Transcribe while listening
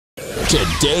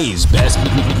Today's best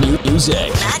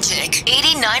music. Magic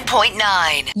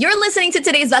 89.9. You're listening to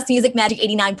today's best music, Magic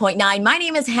 89.9. My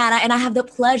name is Hannah, and I have the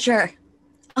pleasure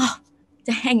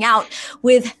to hang out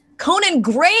with Conan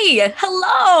Gray.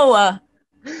 Hello.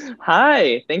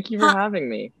 Hi, thank you for having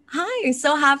me. Hi,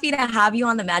 so happy to have you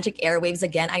on the Magic Airwaves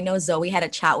again. I know Zoe had a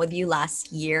chat with you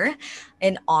last year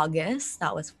in August.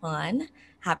 That was fun.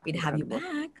 Happy to have you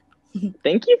back.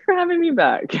 Thank you for having me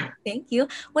back. Thank you.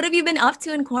 What have you been up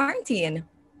to in quarantine?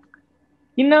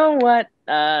 You know what?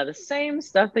 The same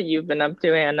stuff that you've been up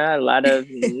to, Anna. A lot of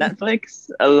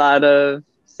Netflix, a lot of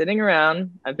sitting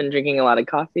around. I've been drinking a lot of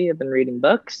coffee. I've been reading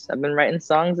books. I've been writing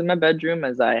songs in my bedroom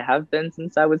as I have been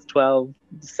since I was 12.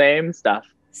 Same stuff.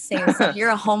 Same stuff. You're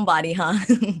a homebody, huh?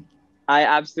 I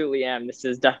absolutely am. This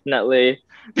is definitely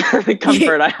the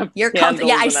comfort I have. Your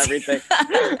candles comfort, yeah, and everything.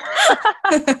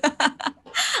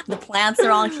 The plants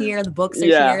are all here. The books are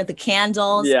here. The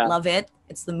candles. Love it.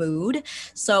 It's the mood.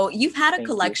 So you've had a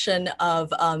collection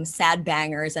of sad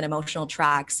bangers and emotional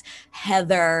tracks.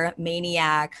 Heather,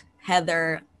 Maniac,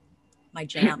 Heather, my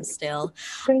jam still.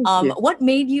 What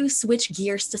made you switch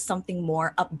gears to something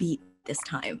more upbeat this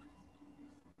time?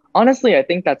 Honestly, I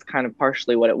think that's kind of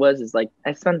partially what it was, is like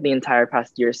I spent the entire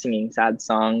past year singing sad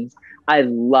songs. I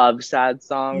love sad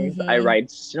songs. I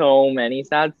write so many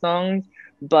sad songs,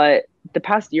 but the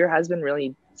past year has been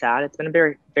really sad. It's been a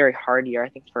very, very hard year, I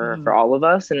think, for all of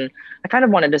us. And I kind of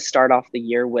wanted to start off the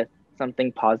year with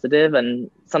something positive and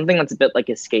something that's a bit like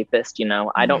escapist, you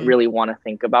know. I don't really want to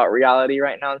think about reality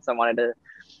right now. So I wanted to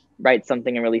write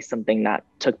something and release something that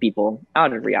took people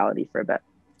out of reality for a bit.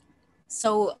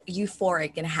 So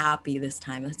euphoric and happy this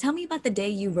time. Tell me about the day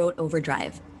you wrote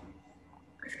Overdrive.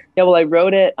 Yeah, well, I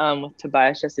wrote it with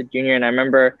Tobias Jessa Jr. And I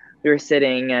remember we were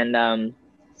sitting and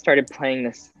started playing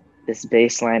this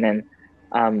bass line, and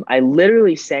I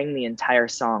literally sang the entire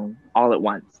song all at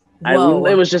once.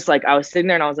 It was just like I was sitting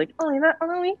there and I was like, "Oh, that on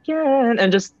the weekend," and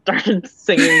just started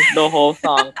singing the whole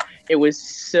song. It was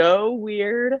so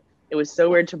weird.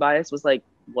 Tobias was like,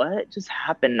 "What just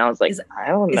happened?" And I was like, "I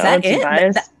don't know." Is that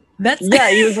Tobias. Yeah,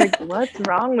 he was like, "What's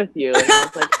wrong with you?" And I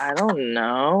was like, "I don't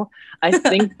know." I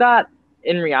think that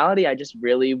in reality, I just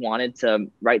really wanted to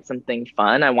write something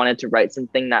fun. I wanted to write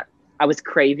something that I was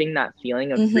craving, that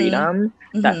feeling of freedom,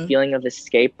 that feeling of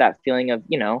escape, that feeling of,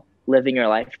 you know, living your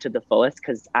life to the fullest,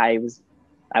 because I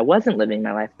wasn't living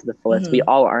my life to the fullest. We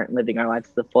all aren't living our lives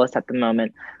to the fullest at the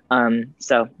moment.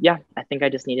 So yeah, I think I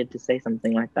just needed to say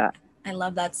something like that. I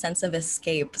love that sense of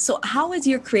escape. So how is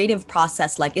your creative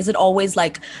process like? Is it always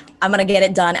like, I'm going to get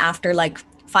it done after like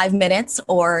 5 minutes,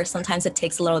 or sometimes it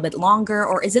takes a little bit longer,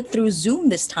 or is it through Zoom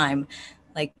this time?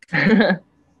 Like,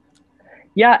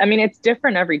 yeah, I mean, it's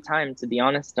different every time, to be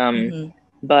honest.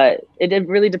 But it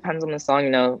really depends on the song,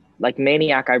 you know. Like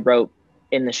Maniac, I wrote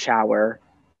in the shower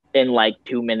in like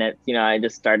 2 minutes. You know, I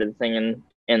just started singing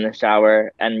in the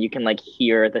shower, and you can like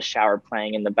hear the shower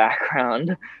playing in the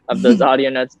background of those audio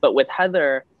notes. But with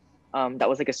Heather, that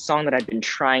was like a song that I'd been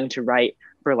trying to write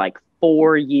for like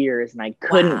 4 years, and I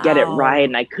couldn't get it right,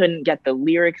 and I couldn't get the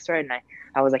lyrics right, and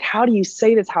I was like, how do you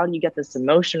say this? How do you get this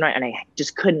emotion right? And I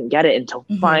just couldn't get it until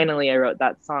finally I wrote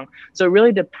that song. So it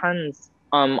really depends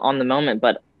on the moment,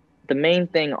 but the main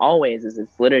thing always is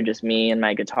it's literally just me and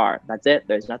my guitar. That's it.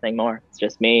 There's nothing more. It's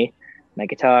just me, my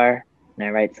guitar, and I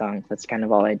write songs. That's kind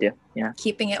of all I do. Yeah.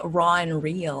 Keeping it raw and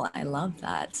real. I love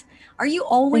that. Are you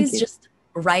always just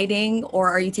writing, or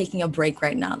are you taking a break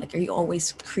right now? Like, are you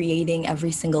always creating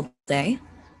every single day?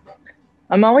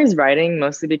 I'm always writing,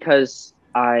 mostly because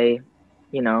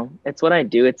you know, it's what I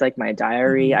do. It's like my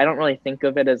diary. I don't really think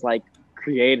of it as like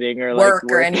creating or work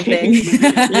like or anything.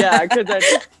 Yeah,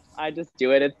 because I just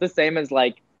do it. It's the same as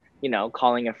like, you know,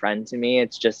 calling a friend to me.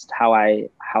 It's just how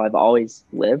I've always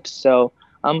lived. So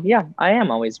yeah, I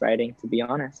am always writing, to be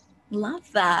honest. Love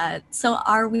that. So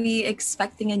are we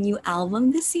expecting a new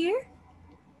album this year?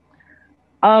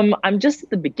 I'm just at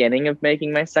the beginning of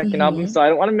making my second album, so I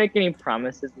don't want to make any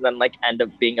promises and then like end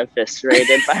up being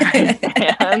eviscerated by my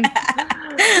fans.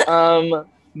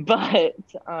 But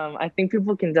I think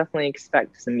people can definitely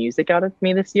expect some music out of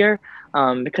me this year,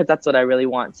 because that's what I really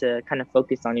want to kind of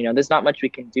focus on. You know, there's not much we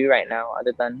can do right now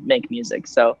other than make music.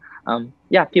 So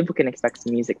yeah, people can expect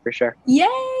some music for sure.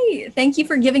 Yay! Thank you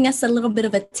for giving us a little bit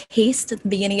of a taste at the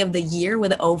beginning of the year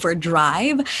with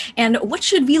Overdrive. And what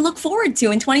should we look forward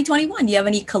to in 2021? Do you have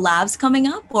any collabs coming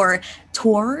up or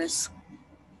tours?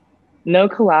 No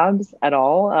collabs at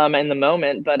all in the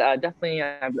moment, but definitely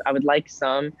I would like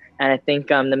some. And I think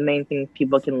the main thing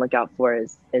people can look out for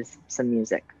is some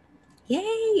music.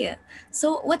 Yay!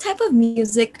 So what type of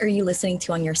music are you listening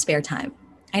to on your spare time?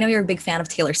 I know you're a big fan of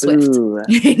Taylor Swift. Ooh,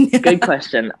 good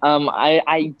question.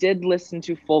 I did listen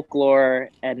to Folklore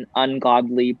an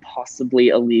ungodly, possibly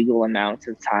illegal amount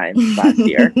of times last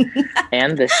year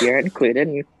and this year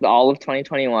included, all of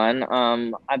 2021.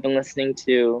 I've been listening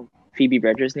to Phoebe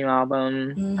Bridgers' new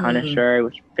album, Punisher,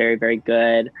 which is very, very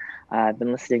good. I've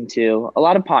been listening to a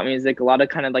lot of pop music, a lot of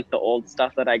kind of like the old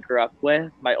stuff that I grew up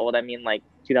with. By old, I mean like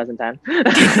 2010.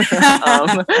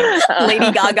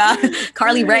 Lady Gaga,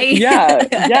 Carly Rae.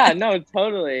 yeah, no,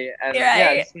 totally. And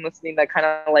right. Just been listening to that kind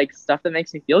of like stuff that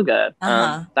makes me feel good.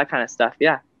 That kind of stuff,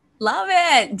 yeah. Love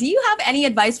it. Do you have any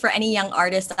advice for any young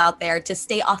artists out there to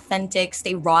stay authentic,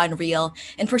 stay raw and real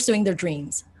in pursuing their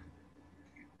dreams?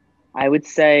 I would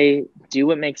say do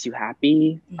what makes you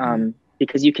happy,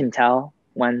 because you can tell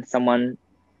when someone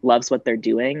loves what they're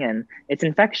doing, and it's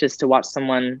infectious to watch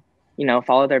someone, you know,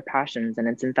 follow their passions, and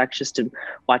it's infectious to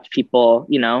watch people,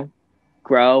 you know,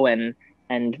 grow and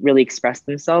really express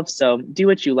themselves. So do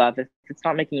what you love. If it's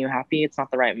not making you happy, it's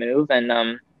not the right move,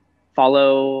 and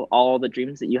follow all the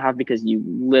dreams that you have, because you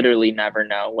literally never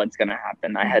know what's going to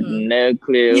happen. I had no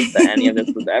clue that any of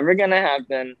this was ever going to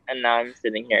happen, and now I'm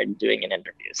sitting here doing an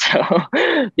interview. So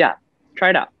yeah,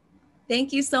 try it out.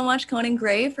 Thank you so much, Conan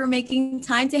Gray, for making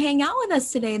time to hang out with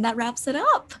us today. And that wraps it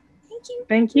up. Thank you.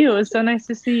 Thank you. It was so nice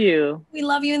to see you. We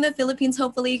love you in the Philippines.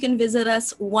 Hopefully you can visit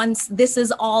us once this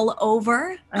is all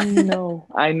over. I know.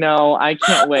 I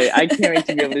can't wait. I can't wait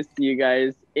to be able to see you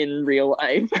guys in real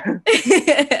life.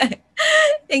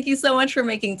 Thank you so much for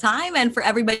making time. And for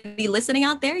everybody listening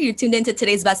out there, you're tuned into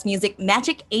today's best music,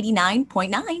 Magic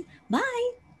 89.9.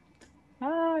 Bye.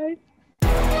 Bye.